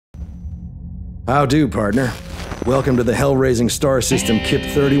How do, partner? Welcome to the hell-raising star system KIP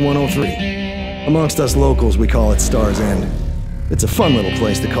 3103. Amongst us locals, we call it Star's End. It's a fun little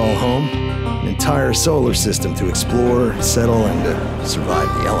place to call home. An entire solar system to explore, settle, and survive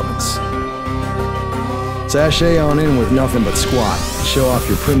the elements. Sashay on in with nothing but squat. Show off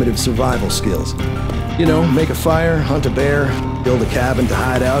your primitive survival skills. You know, make a fire, hunt a bear, build a cabin to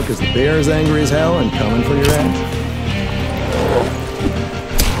hide out because the bear is angry as hell and coming for your ass.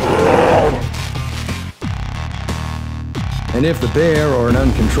 And if the bear or an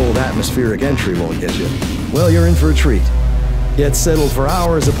uncontrolled atmospheric entry won't get you, well, you're in for a treat. Get settled for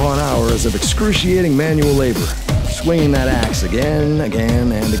hours upon hours of excruciating manual labor, swinging that axe again,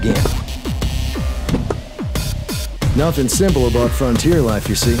 and again. Nothing simple about frontier life,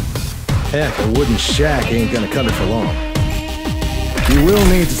 you see. Heck, a wooden shack ain't gonna cut it for long. You will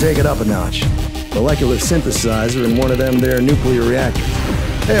need to take it up a notch. Molecular synthesizer and one of them there nuclear reactors.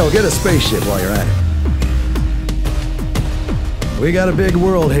 Hell, get a spaceship while you're at it. We got a big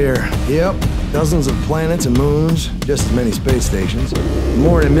world here. Yep, dozens of planets and moons, just as many space stations,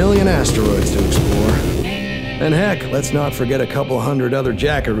 more than 1 million asteroids to explore. And heck, let's not forget a couple hundred other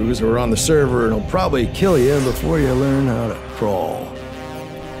jackaroos who are on the server and will probably kill you before you learn how to crawl.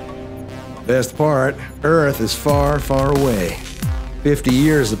 Best part, Earth is far, far away. 50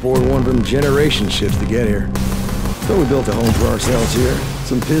 years aboard one of them generation ships to get here. So we built a home for ourselves here,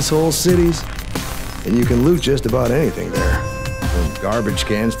 some pisshole cities, and you can loot just about anything there. From garbage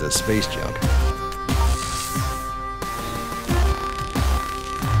cans to space junk.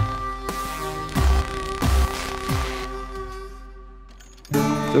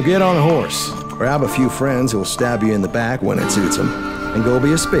 So get on a horse, grab a few friends who'll stab you in the back when it suits them, and go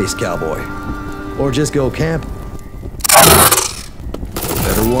be a space cowboy. Or just go camp.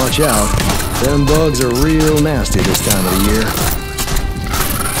 Better watch out. Them bugs are real nasty this time of the year.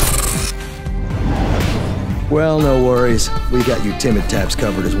 Well, no worries. We got you timid taps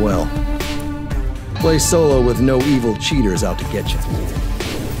covered as well. Play solo with no evil cheaters out to get you.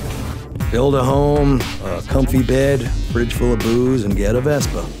 Build a home, a comfy bed, fridge full of booze, and get a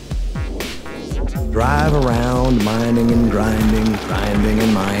Vespa. Drive around, mining and grinding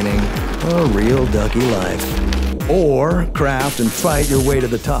and mining. A real ducky life. Or craft and fight your way to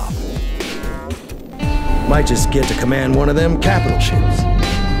the top. Might just get to command one of them capital ships.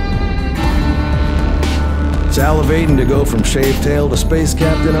 Salivating to go from shaved tail to space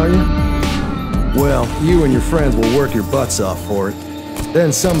captain, are you? Well, you and your friends will work your butts off for it.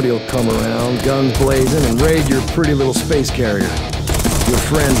 Then somebody will come around, guns blazing, and raid your pretty little space carrier. Your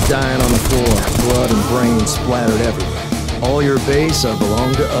friends dying on the floor, blood and brains splattered everywhere. All your base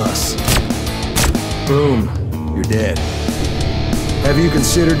belong to us. Boom, you're dead. Have you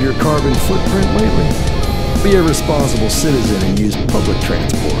considered your carbon footprint lately? Be a responsible citizen and use public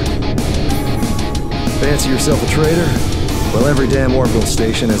transport. Fancy yourself a trader? Well, every damn orbital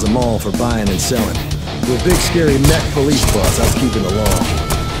station has a mall for buying and selling. With a big scary mech police boss out keeping the law.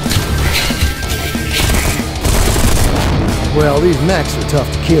 Well, these mechs are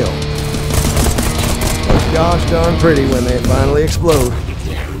tough to kill. But gosh darn pretty when they finally explode.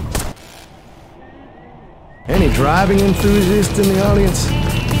 Any driving enthusiasts in the audience?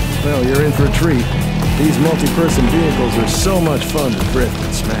 Well, you're in for a treat. These multi-person vehicles are so much fun to drift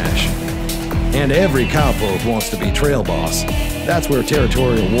and smash. And every cowpoke wants to be trail boss. That's where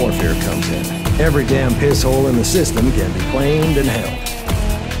territorial warfare comes in. Every damn pisshole in the system can be claimed and held.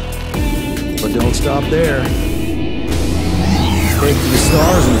 But don't stop there. Take to the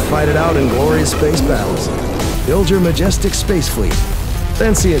stars and fight it out in glorious space battles. Build your majestic space fleet.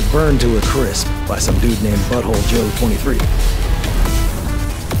 Then see it burned to a crisp by some dude named Butthole Joe 23.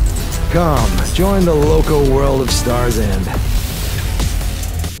 Come, join the local world of Star's End.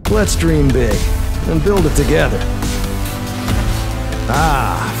 Let's dream big and build it together.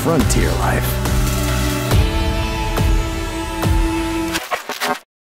 Ah, frontier life.